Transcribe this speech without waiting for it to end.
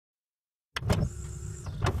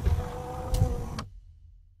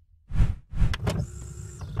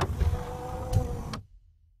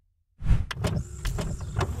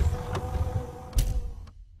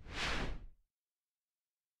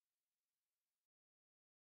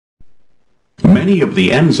Many of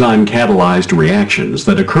the enzyme-catalyzed reactions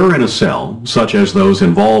that occur in a cell, such as those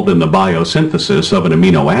involved in the biosynthesis of an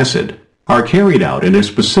amino acid, are carried out in a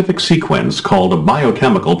specific sequence called a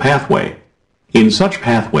biochemical pathway. In such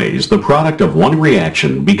pathways, the product of one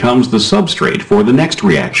reaction becomes the substrate for the next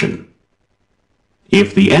reaction.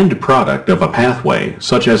 If the end product of a pathway,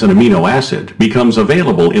 such as an amino acid, becomes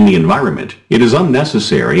available in the environment, it is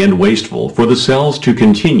unnecessary and wasteful for the cells to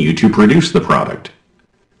continue to produce the product.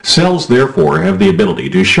 Cells therefore have the ability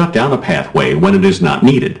to shut down a pathway when it is not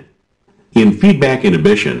needed. In feedback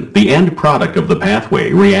inhibition, the end product of the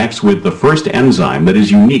pathway reacts with the first enzyme that is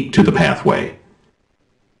unique to the pathway.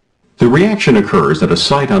 The reaction occurs at a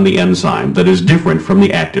site on the enzyme that is different from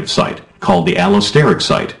the active site, called the allosteric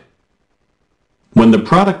site. When the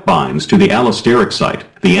product binds to the allosteric site,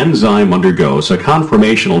 the enzyme undergoes a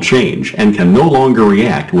conformational change and can no longer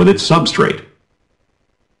react with its substrate.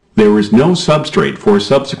 There is no substrate for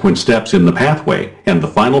subsequent steps in the pathway, and the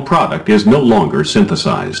final product is no longer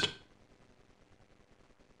synthesized.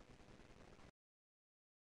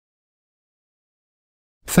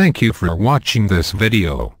 Thank you for watching this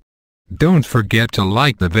video. Don't forget to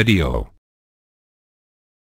like the video.